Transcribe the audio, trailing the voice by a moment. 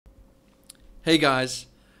Hey guys,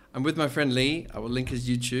 I'm with my friend Lee. I will link his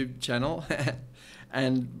YouTube channel.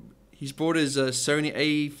 And he's brought his Sony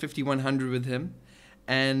A5100 with him.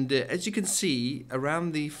 And as you can see,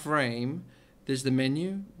 around the frame, there's the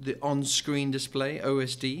menu, the on-screen display,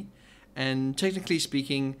 OSD. And technically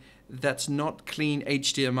speaking, that's not clean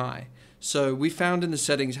HDMI. So we found in the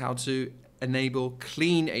settings how to enable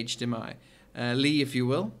clean HDMI. Lee, if you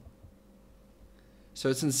will. So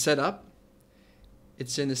it's in setup.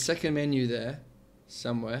 It's in the second menu there,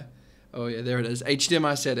 somewhere. Oh yeah, there it is.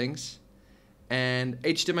 HDMI settings. And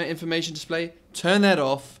HDMI information display. Turn that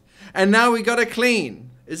off. And now we got it clean.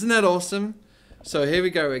 Isn't that awesome? So here we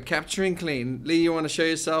go. We're capturing clean. Lee, you want to show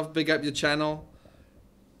yourself? Big up your channel?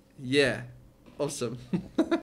 Yeah. Awesome.